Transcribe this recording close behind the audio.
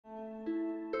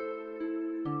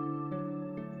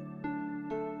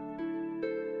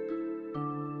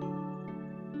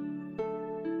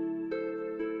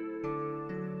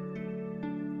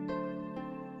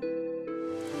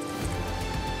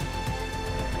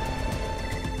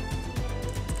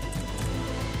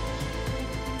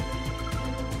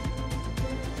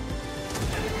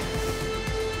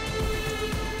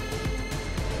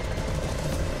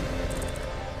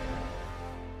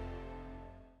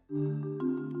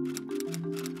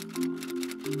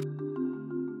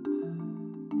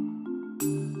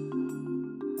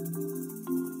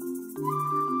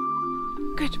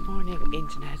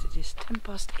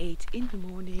8 in the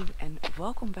morning and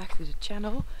welcome back to the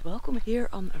channel. Welcome here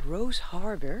on Rose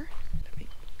Harbor. Let me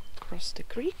cross the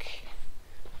creek.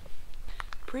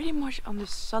 Pretty much on the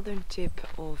southern tip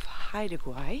of Haida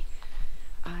Gwaii.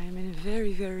 I'm in a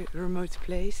very remote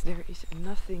place. There is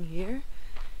nothing here.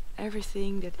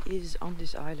 Everything that is on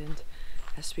this island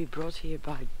has to be brought here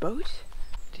by boat.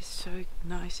 It is so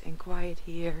nice and quiet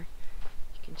here.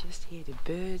 You can just hear the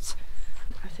birds.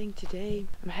 I think today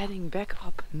I'm heading back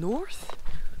up north,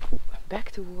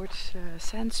 back towards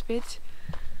Sandspit,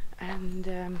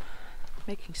 and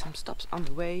making some stops on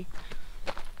the way.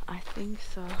 I think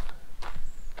so.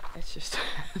 It's just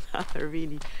another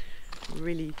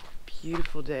really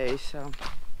beautiful day, so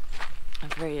I'm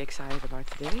very excited about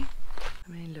today.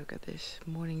 I mean, look at this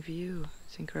morning view.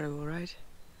 It's incredible, right?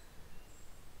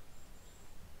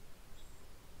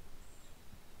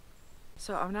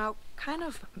 So I'm now kind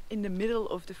of in the middle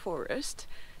of the forest,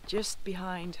 just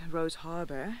behind Rose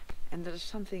Harbor, and there's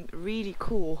something really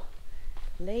cool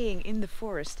laying in the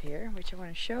forest here, which I want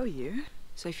to show you.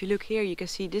 So if you look here, you can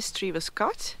see this tree was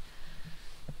cut,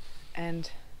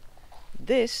 and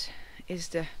this is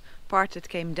the part that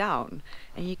came down,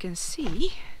 and you can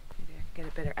see, maybe I can get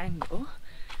a better angle,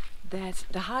 that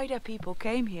the Haida people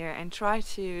came here and tried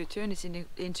to turn it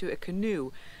into a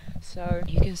canoe. So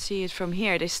you can see it from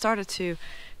here. They started to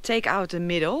take out the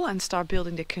middle and start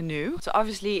building the canoe. So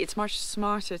obviously it's much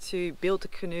smarter to build the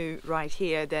canoe right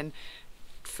here than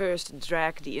first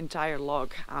drag the entire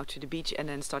log out to the beach and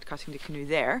then start cutting the canoe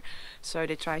there. So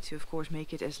they try to, of course,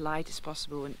 make it as light as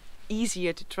possible and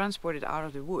easier to transport it out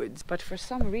of the woods. But for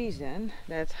some reason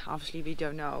that obviously we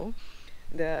don't know,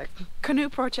 the canoe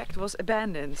project was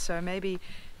abandoned. So maybe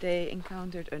they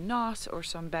encountered a knot or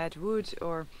some bad wood,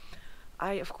 or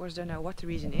I of course don't know what the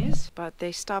reason is, but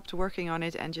they stopped working on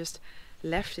it and just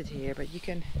left it here. But you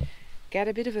can get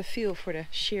a bit of a feel for the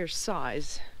sheer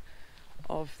size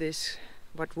of this,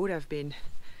 what would have been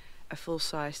a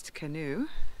full-sized canoe.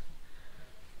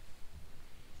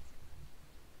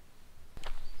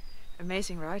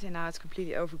 Amazing, right? And now it's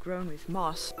completely overgrown with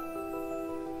moss.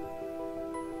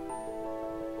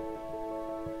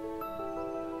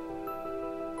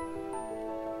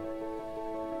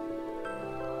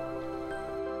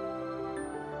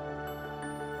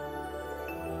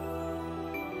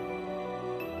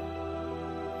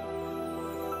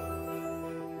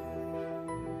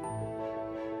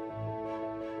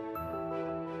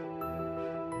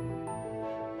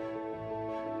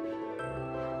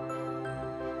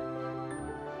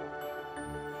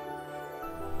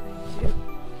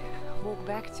 Walk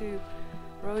back to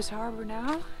Rose Harbor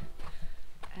now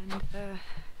and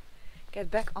get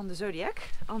back on the Zodiac,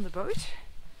 on the boat.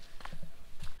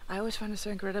 I always find it so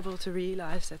incredible to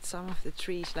realize that some of the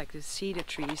trees, like the cedar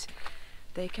trees,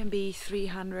 they can be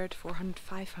 300, 400,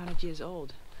 500 years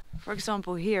old. For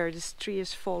example, here this tree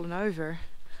has fallen over,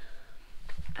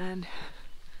 and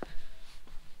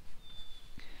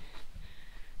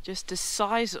just the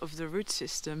size of the root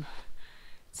system,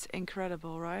 it's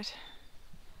incredible, right?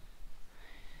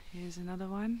 Here's another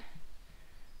one,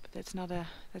 but that's not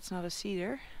a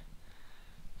cedar,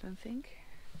 I don't think.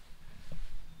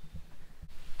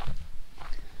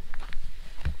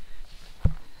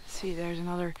 See, there's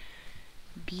another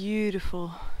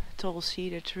beautiful tall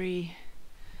cedar tree.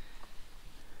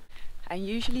 And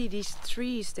usually these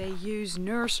trees, they use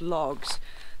nurse logs.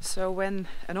 So when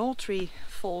an old tree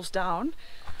falls down,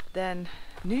 then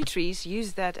new trees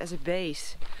use that as a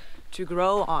base to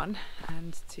grow on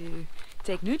and to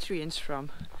take nutrients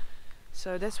from.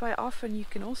 So that's why often you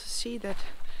can also see that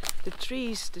the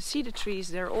trees, the cedar trees,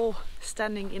 they're all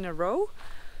standing in a row,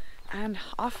 and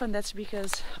often that's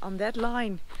because on that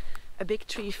line a big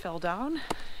tree fell down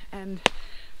and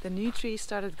the new tree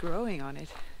started growing on it.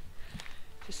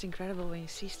 Just incredible when you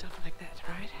see stuff like that,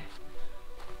 right?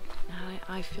 Now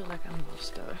I feel like I'm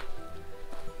lost though.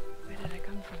 Where did I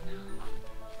come from now?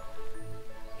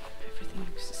 Everything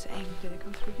looks the same. Did I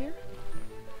come through here?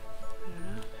 I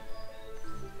don't know.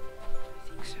 I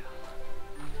think so.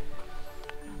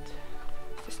 Not.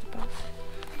 Is this the path?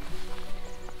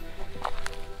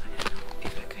 I don't know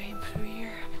if I came through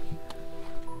here.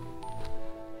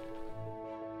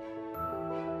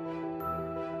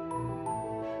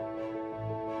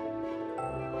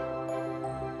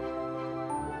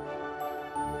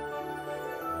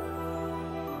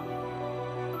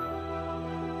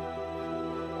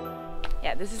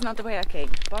 Yeah, this is not the way I came,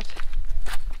 but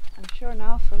I'm sure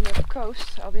now from the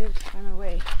coast I'll be able to find my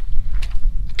way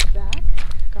back.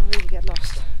 Can't really get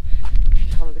lost if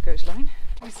you follow the coastline.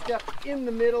 We step in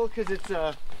the middle because it's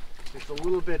a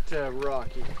little bit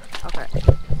rocky. Okay.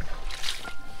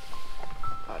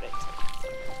 Got it.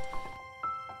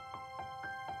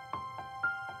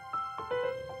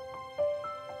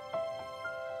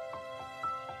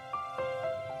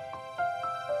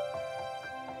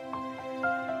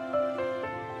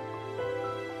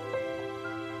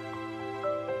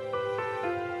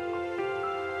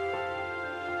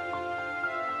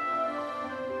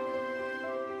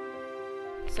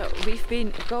 So we've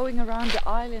been going around the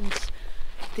islands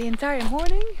the entire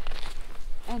morning,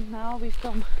 and now we've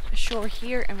come ashore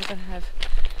here and we're gonna have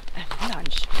a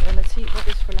lunch. So let's see what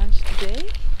is for lunch today.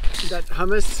 Got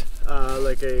hummus,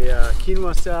 like a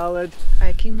quinoa salad,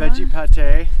 Quinoa. veggie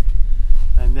pate,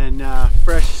 and then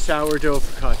fresh sourdough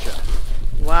focaccia.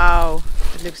 Wow,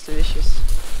 it looks delicious.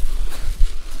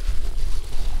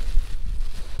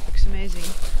 Looks amazing.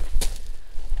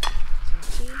 Some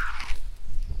tea.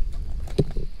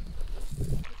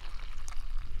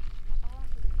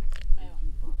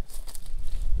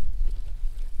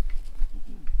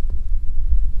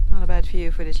 Not a bad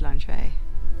view for this lunch, eh?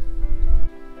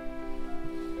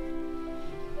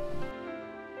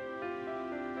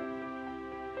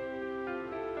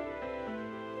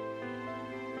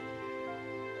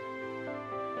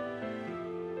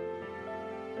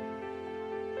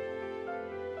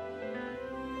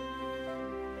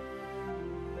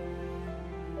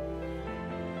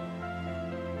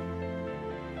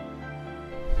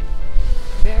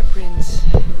 Bear prints.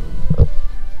 I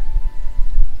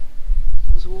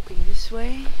was walking this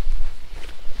way.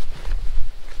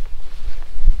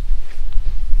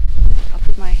 I'll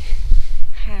put my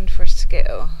hand for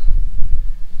scale.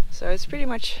 So it's pretty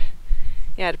much,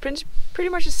 yeah, the print's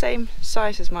pretty much the same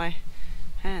size as my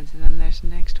hands. And then there's the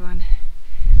next one.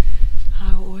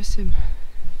 How awesome.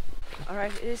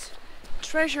 Alright, it is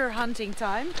treasure hunting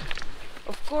time.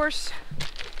 Of course,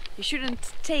 you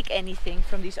shouldn't take anything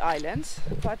from these islands,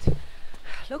 but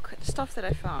look at the stuff that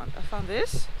I found. I found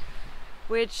this,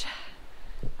 which,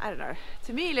 I don't know,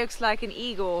 to me looks like an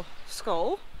eagle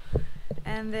skull.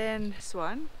 And then this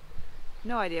one,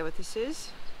 no idea what this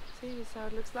is. See, this is how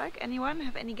it looks like. Anyone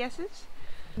have any guesses?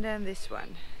 And then this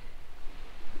one.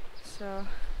 So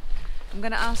I'm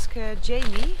gonna ask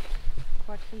Jamie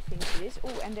what he thinks it is.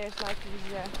 Oh, and there's like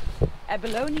these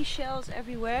abalone shells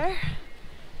everywhere.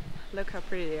 Look how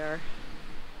pretty they are.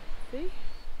 See?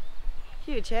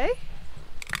 Huge, eh?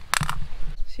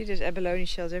 See, there's abalone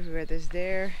shells everywhere. There's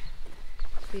there.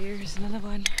 Here's another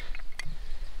one.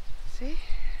 See?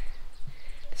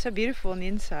 They're so beautiful on the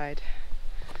inside.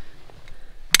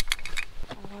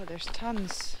 Oh, there's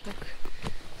tons. Look,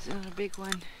 there's another big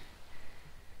one.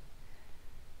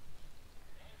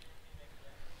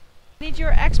 Need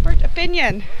your expert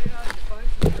opinion.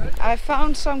 I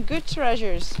found some good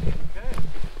treasures.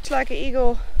 Looks like an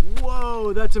eagle.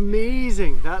 Whoa, that's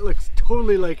amazing. That looks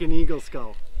totally like an eagle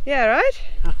skull. Yeah, right?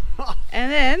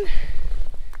 And then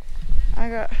I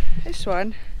got this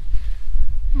one.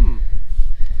 I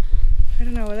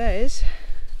don't know what that is.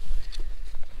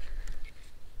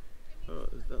 Oh,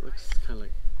 that looks kind of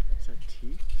like, is that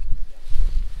teeth?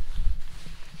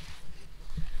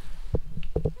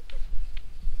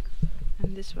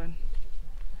 And this one.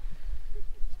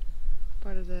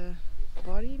 Part of the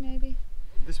body, maybe?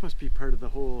 This must be part of the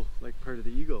whole, like part of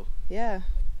the eagle. Yeah.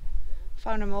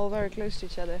 Found them all very close to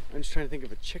each other. I'm just trying to think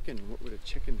of a chicken. What would a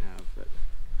chicken have? That...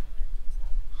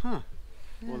 Huh.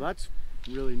 Yeah. Well, that's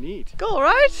really neat. Cool,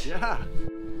 right? Yeah.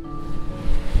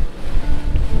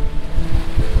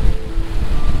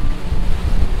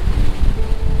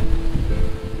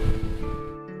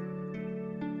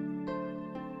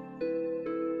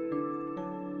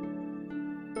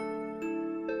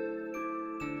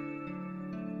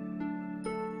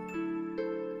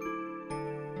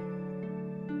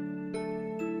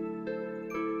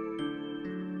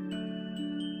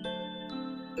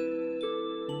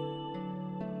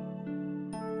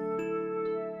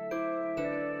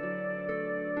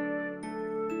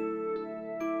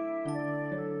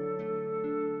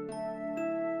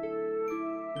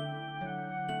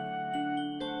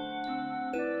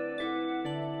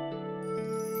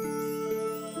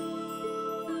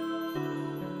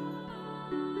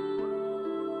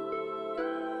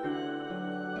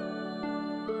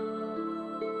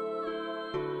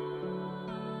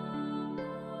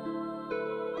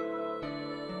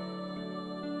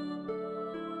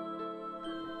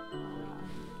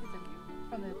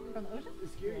 From the ocean?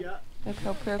 Yeah. Look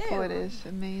how purple it is.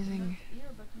 Amazing.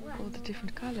 All the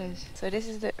different colors. So this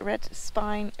is the red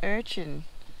spine urchin.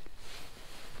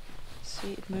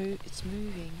 See, it's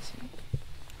moving. See?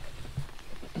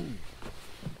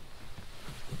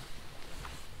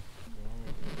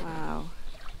 Wow.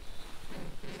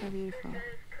 So beautiful.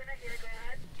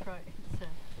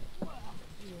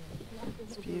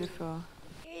 It's beautiful.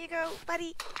 Here you go,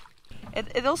 buddy.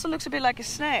 It also looks a bit like a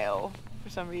snail for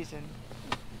some reason.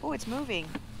 Oh, it's moving.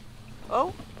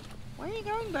 Oh, where are you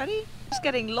going, buddy? It's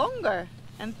getting longer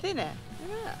and thinner.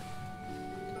 Look at that.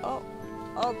 Oh,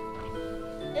 oh.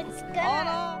 It's Oh gonna.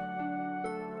 no.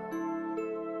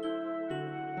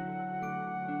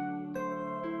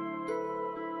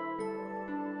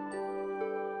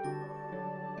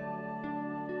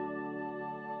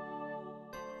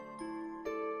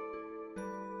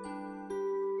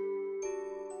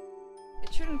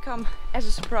 didn't come as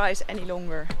a surprise any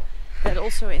longer that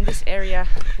also in this area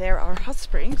there are hot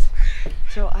springs.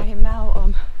 So I am now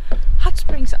on Hot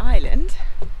Springs Island,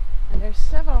 and there's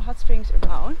several hot springs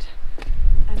around,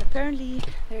 and apparently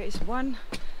there is one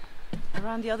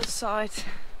around the other side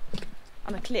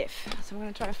on a cliff. So I'm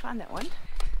going to try to find that one.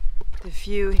 The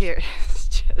view here is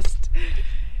just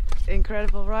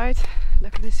incredible, right?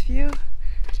 Look at this view.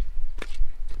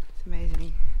 It's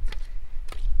amazing.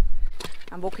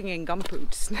 I'm walking in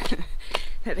gumboots.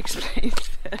 That explains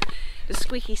the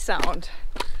squeaky sound.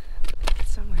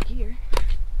 It's somewhere here.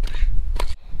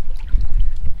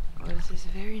 Oh, this is a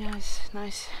very nice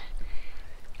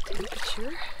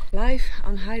temperature. Live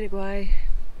on Haida Gwaii.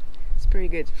 It's pretty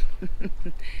good.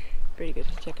 Pretty good.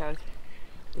 Check out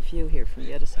the view here from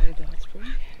the other side of the hot spring.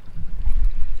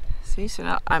 See, so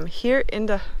now I'm here in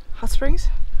the hot springs.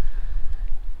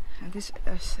 And this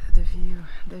is the view.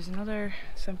 There's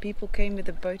some people came with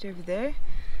a boat over there,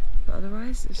 but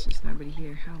otherwise there's just nobody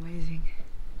here. How amazing.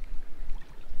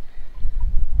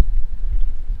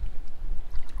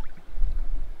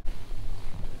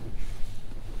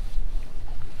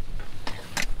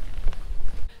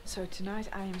 So tonight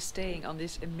I am staying on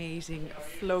this amazing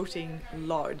floating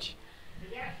lodge.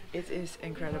 It is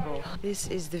incredible. This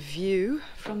is the view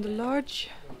from the lodge.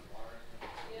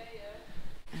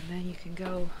 And then you can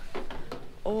go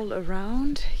all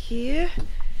around here,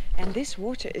 and this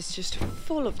water is just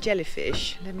full of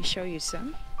jellyfish. Let me show you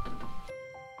some.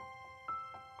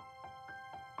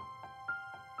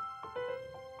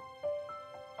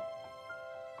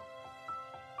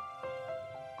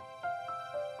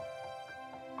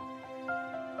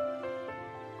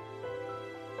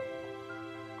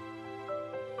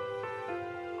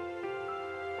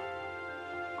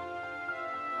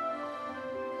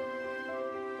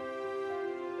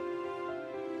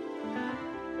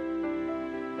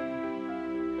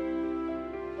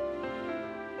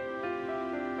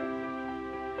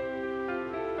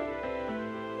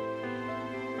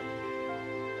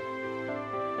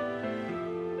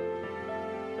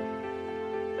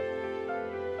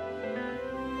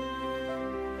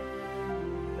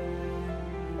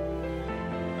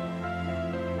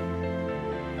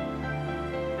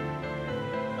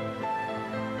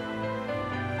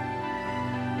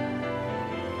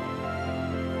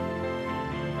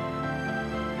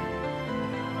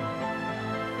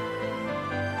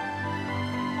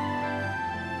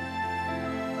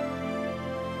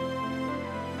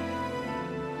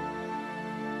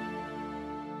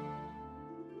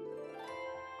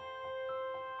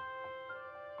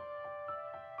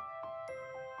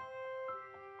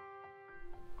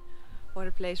 What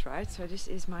a place, right? So this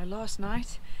is my last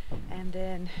night, and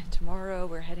then tomorrow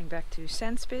we're heading back to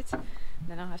Sandspit.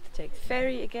 Then I'll have to take the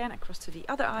ferry again across to the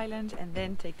other island, and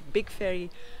then take the big ferry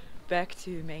back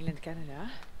to mainland Canada.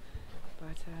 But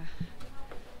I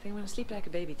think I'm gonna sleep like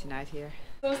a baby tonight here.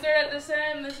 So start at this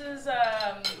end. This is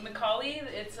macaulay.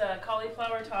 It's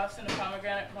cauliflower tossed in a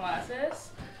pomegranate molasses.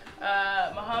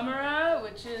 Mahamara,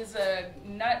 which is a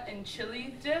nut and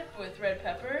chili dip with red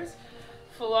peppers.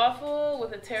 Falafel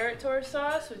with a tarator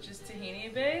sauce, which is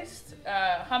tahini based.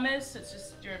 Hummus, it's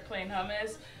just your plain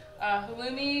hummus.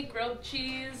 Halloumi, grilled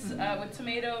cheese with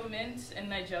tomato, mint,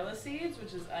 and nigella seeds,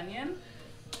 which is onion.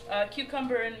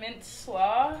 Cucumber and mint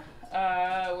slaw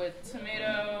with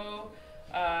tomato,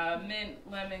 mint,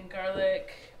 lemon,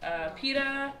 garlic,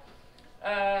 pita.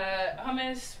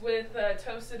 Hummus with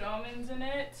toasted almonds in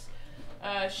it.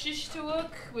 Shish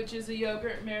tuuk, which is a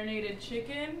yogurt marinated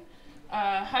chicken.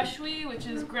 Hashwi, which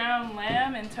is ground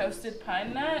lamb and toasted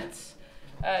pine nuts.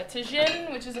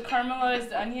 Tajin, which is a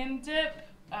caramelized onion dip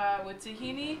with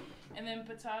tahini. And then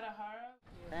patata hara.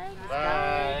 Thanks.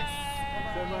 Bye.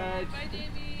 So much. Bye,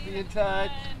 Davey. Be in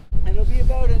touch. And it'll be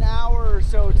about an hour or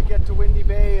so to get to Windy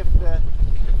Bay if the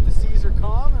seas are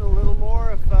calm, and a little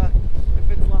more if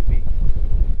it's lumpy.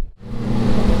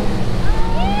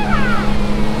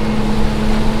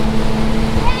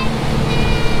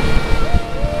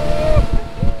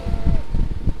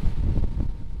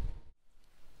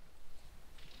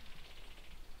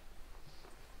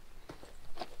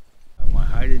 My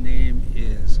Haida name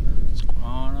is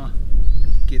Squana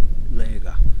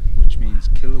Gitlega, which means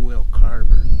Killer Whale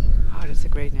Carver. Oh, that's a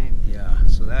great name. Yeah,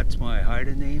 so that's my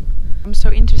Haida name. I'm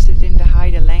so interested in the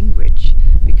Haida language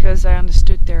because I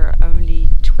understood there are only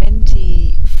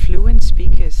 20 fluent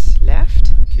speakers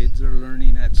left. Kids are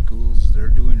learning at schools. They're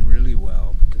doing really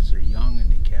well because they're young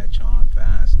and they catch on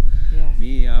fast. Yeah.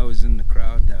 Me, I was in the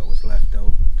crowd that was left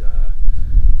out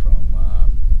from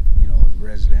the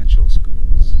residential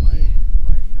schools.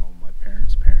 My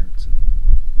parents and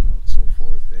so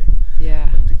forth. Yeah.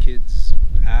 But the kids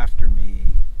after me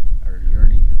are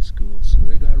learning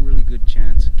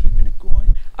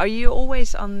Are you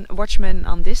always on watchman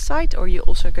on this side, or you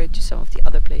also go to some of the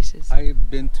other places?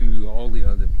 I've been to all the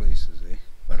other places,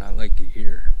 but I like it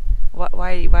here.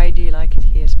 Why do you like it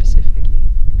here specifically?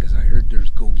 Because I heard there's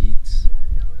gogiets.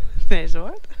 There's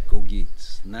what?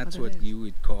 Gogiets. And that's What it what is? you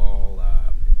would call,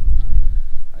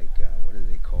 what do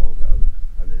they call the other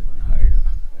than Haida?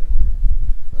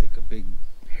 Like a big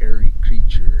hairy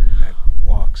creature that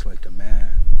walks like a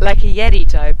man. Like a Yeti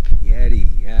type? Yeti,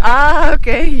 yeah. Ah,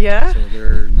 okay, yeah. So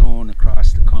they're known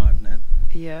across the continent.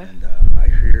 Yeah. And I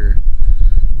hear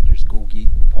there's Gogeet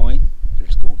Point,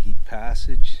 there's Gogeet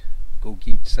Passage,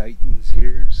 Gogeet sightings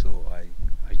here. So I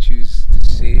choose to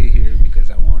stay here because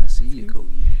I want to see a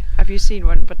Gogeet. Have you seen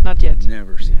one, but not yet?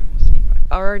 Never seen one. Never seen one.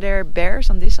 Are there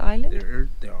bears on this island?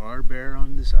 There are bear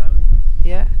on this island.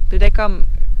 Yeah. Do they come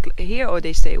here or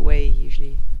they stay away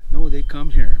usually? No, they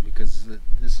come here because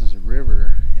this is a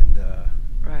river, and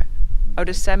Right. Oh,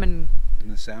 the salmon.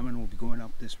 and the salmon will be going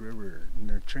up this river, and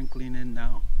they're trickling in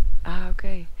now. Ah,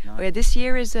 okay. Not Oh yeah, this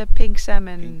year is a pink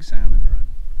salmon. pink salmon run.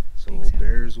 So Pink salmon.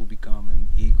 bears will be coming,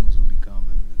 eagles will be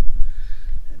coming,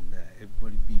 and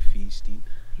everybody will be feasting.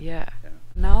 Yeah. Yeah.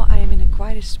 Now I am in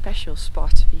quite a special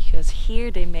spot because here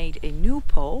they made a new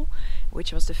pole,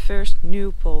 which was the first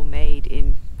new pole made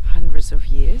in hundreds of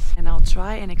years, and I'll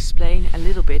try and explain a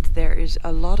little bit. There is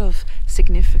a lot of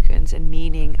significance and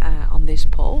meaning on this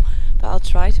pole, but I'll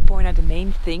try to point out the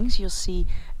main things. You'll see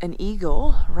an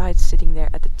eagle right sitting there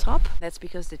at the top. That's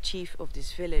because the chief of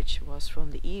this village was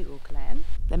from the eagle clan.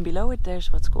 Then below it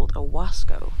there's what's called a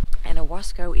Wasco, and a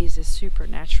Wasco is a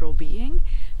supernatural being.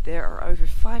 There are over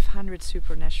 500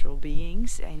 supernatural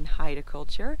beings in Haida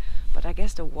culture, but I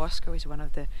guess the Wasco is one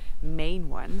of the main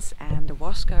ones, and the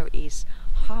Wasco is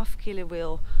half killer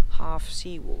whale, half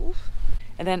sea wolf.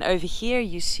 And then over here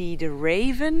you see the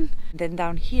raven. Then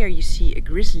down here you see a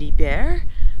grizzly bear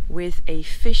with a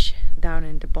fish down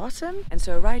in the bottom. And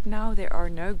so right now there are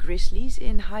no grizzlies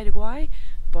in Haida Gwaii,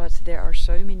 but there are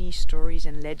so many stories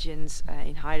and legends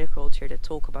in Haida culture that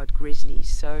talk about grizzlies.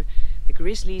 So the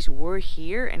grizzlies were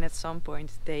here, and at some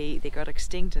point they got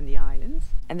extinct on the island.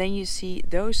 And then you see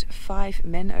those 5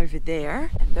 men over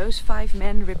there, and those 5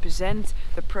 men represent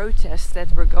the protests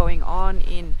that were going on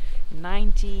in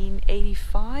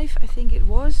 1985, I think it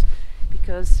was,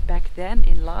 because back then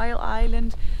in Lyle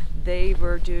Island they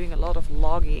were doing a lot of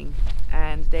logging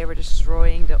and they were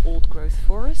destroying the old growth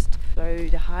forest. So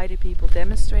the Haida people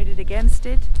demonstrated against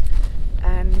it,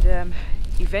 and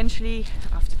eventually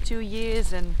after 2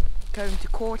 years and going to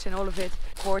court and all of it,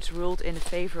 court ruled in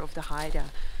favor of the Haida.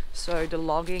 So the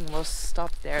logging was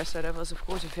stopped there. So that was of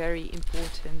course a very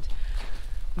important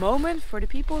moment for the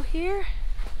people here.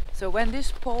 So when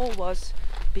this pole was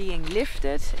being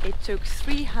lifted, it took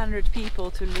 300 people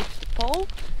to lift the pole,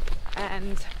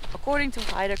 and according to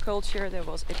Haida culture there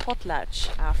was a potlatch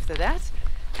after that.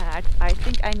 I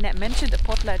think I mentioned the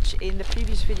potlatch in the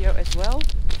previous video as well.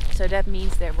 So that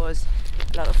means there was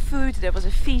a lot of food, there was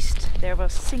a feast, there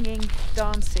was singing,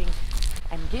 dancing,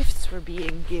 and gifts were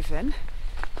being given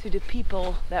to the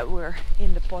people that were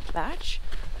in the potlatch.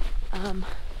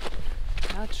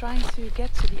 Now trying to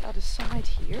get to the other side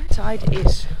here. The tide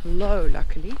is low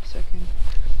luckily, so I can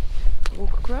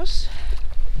walk across.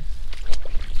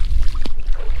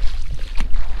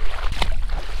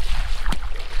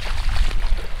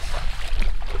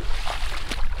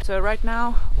 So right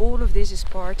now all of this is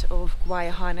part of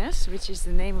Gwaii, which is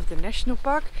the name of the national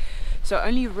park. So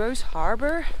only Rose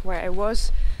Harbor, where I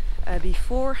was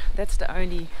before, that's the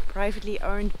only privately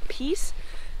owned piece,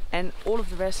 and all of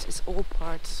the rest is all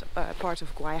part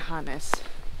of Gwaii.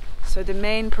 So the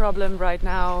main problem right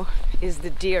now is the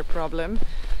deer problem,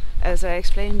 as I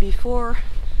explained before,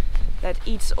 that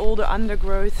eats all the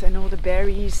undergrowth and all the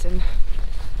berries, and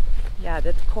yeah,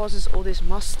 that causes all this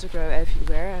moss to grow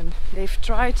everywhere. And they've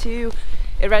tried to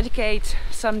eradicate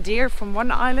some deer from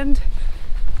one island,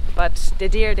 but the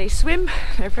deer, they swim,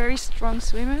 they're very strong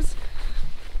swimmers,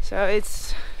 so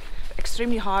it's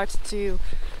extremely hard to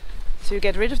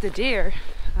get rid of the deer.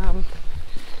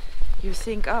 You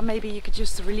think, oh, maybe you could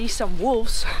just release some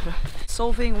wolves.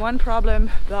 Solving one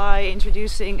problem by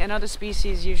introducing another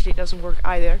species usually doesn't work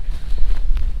either.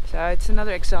 So it's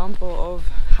another example of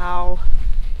how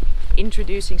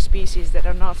introducing species that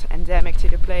are not endemic to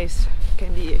the place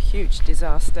can be a huge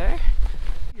disaster.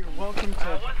 You're welcome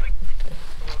to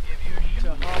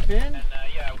hop in.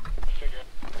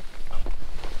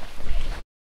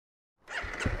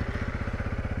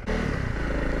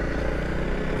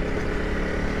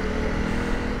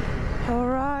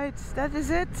 Alright, that is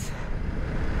it.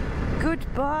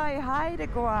 Goodbye, Haida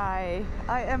Gwaii.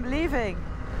 I am leaving.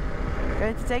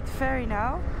 Going to take the ferry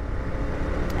now.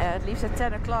 It leaves at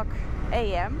 10 o'clock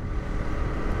a.m.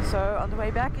 So on the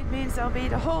way back it means I'll be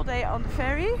the whole day on the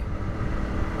ferry,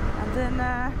 and then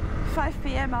 5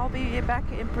 p.m. I'll be back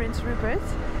in Prince Rupert,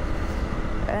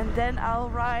 and then I'll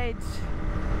ride,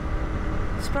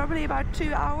 it's probably about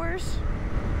 2 hours.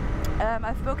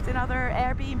 I've booked another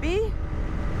Airbnb,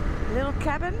 little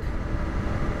cabin,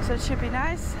 so it should be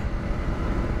nice.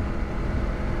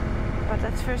 But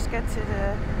let's first get to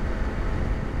the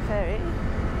ferry.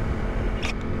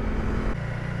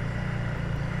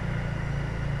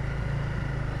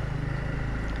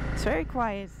 It's very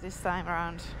quiet this time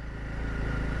around.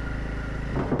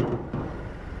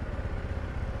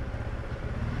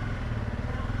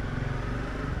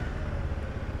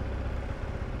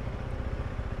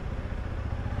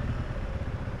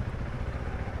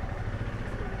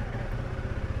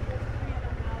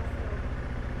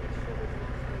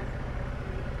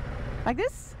 Like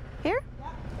this? Here?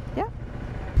 Yeah.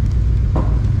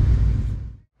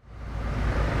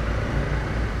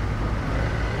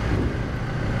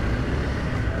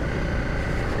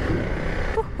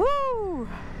 Woohoo!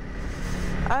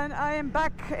 And I am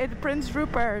back in Prince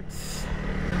Rupert.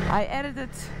 I edited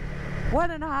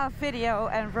 1.5 video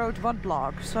and wrote 1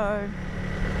 blog, so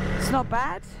it's not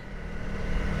bad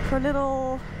for a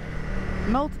little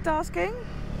multitasking.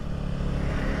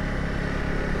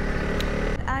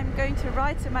 I'm going to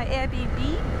ride to my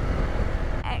Airbnb.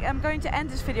 I'm going to end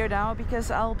this video now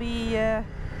because I'll be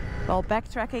well,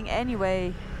 backtracking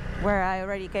anyway where I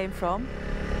already came from.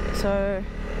 So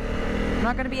I'm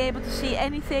not going to be able to see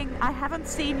anything I haven't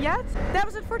seen yet. That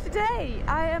was it for today.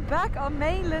 I am back on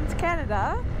mainland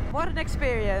Canada. What an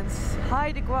experience.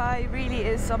 Haida Gwaii really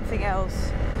is something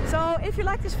else. So if you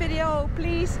like this video,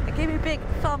 please give me a big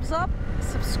thumbs up,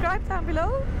 subscribe down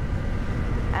below,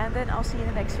 and then I'll see you in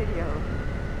the next video.